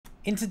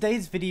In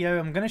today's video,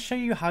 I'm going to show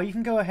you how you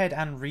can go ahead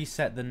and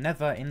reset the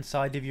Nether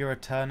inside of your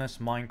Aternos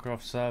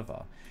Minecraft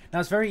server. Now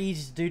it's very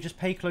easy to do, just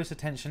pay close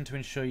attention to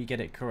ensure you get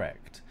it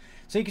correct.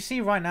 So you can see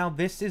right now,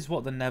 this is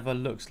what the Nether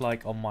looks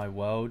like on my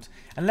world.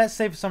 And let's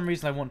say for some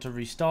reason I want to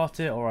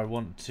restart it, or I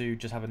want to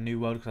just have a new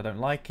world because I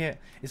don't like it.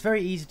 It's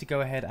very easy to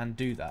go ahead and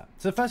do that.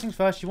 So the first things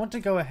first, you want to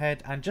go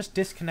ahead and just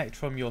disconnect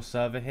from your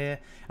server here.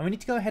 And we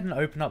need to go ahead and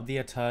open up the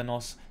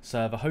Aternos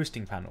server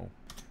hosting panel.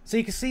 So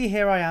you can see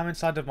here I am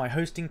inside of my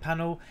hosting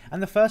panel,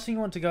 and the first thing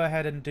you want to go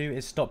ahead and do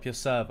is stop your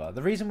server.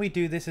 The reason we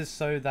do this is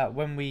so that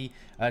when we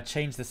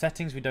change the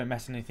settings we don't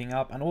mess anything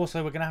up, and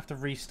also we're going to have to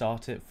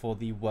restart it for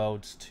the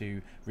worlds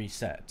to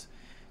reset.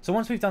 So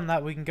once we've done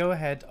that, we can go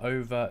ahead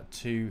over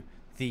to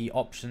the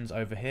options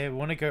over here. We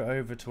want to go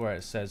over to where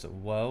it says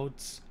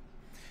worlds,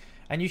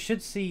 and you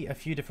should see a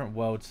few different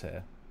worlds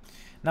here.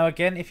 Now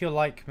again, if you're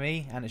like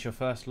me and it's your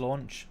first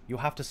launch, you'll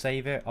have to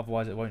save it,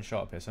 otherwise it won't show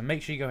up here. So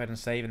make sure you go ahead and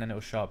save, and then it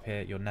will show up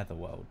here, your Nether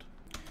world.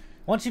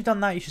 Once you've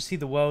done that, you should see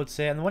the worlds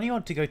here, and the one you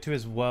want to go to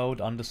is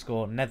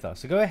world_nether.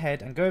 So go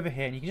ahead and go over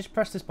here, and you can just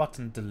press this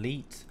button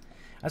delete.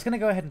 I'm just going to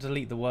go ahead and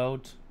delete the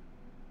world,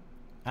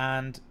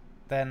 and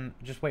then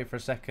just wait for a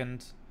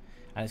second,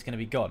 and it's going to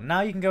be gone. Now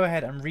you can go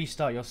ahead and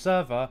restart your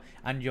server,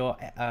 and your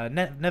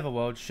Nether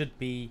world should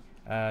be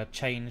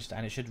changed,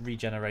 and it should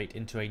regenerate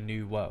into a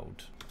new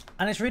world.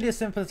 And it's really as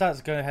simple as that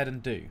to go ahead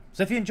and do.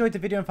 So if you enjoyed the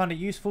video and found it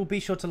useful,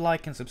 be sure to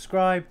like and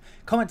subscribe,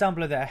 comment down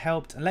below that it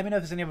helped, and let me know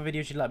if there's any other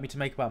videos you'd like me to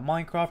make about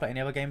Minecraft or any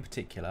other game in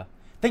particular.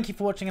 Thank you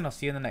for watching, and I'll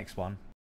see you in the next one.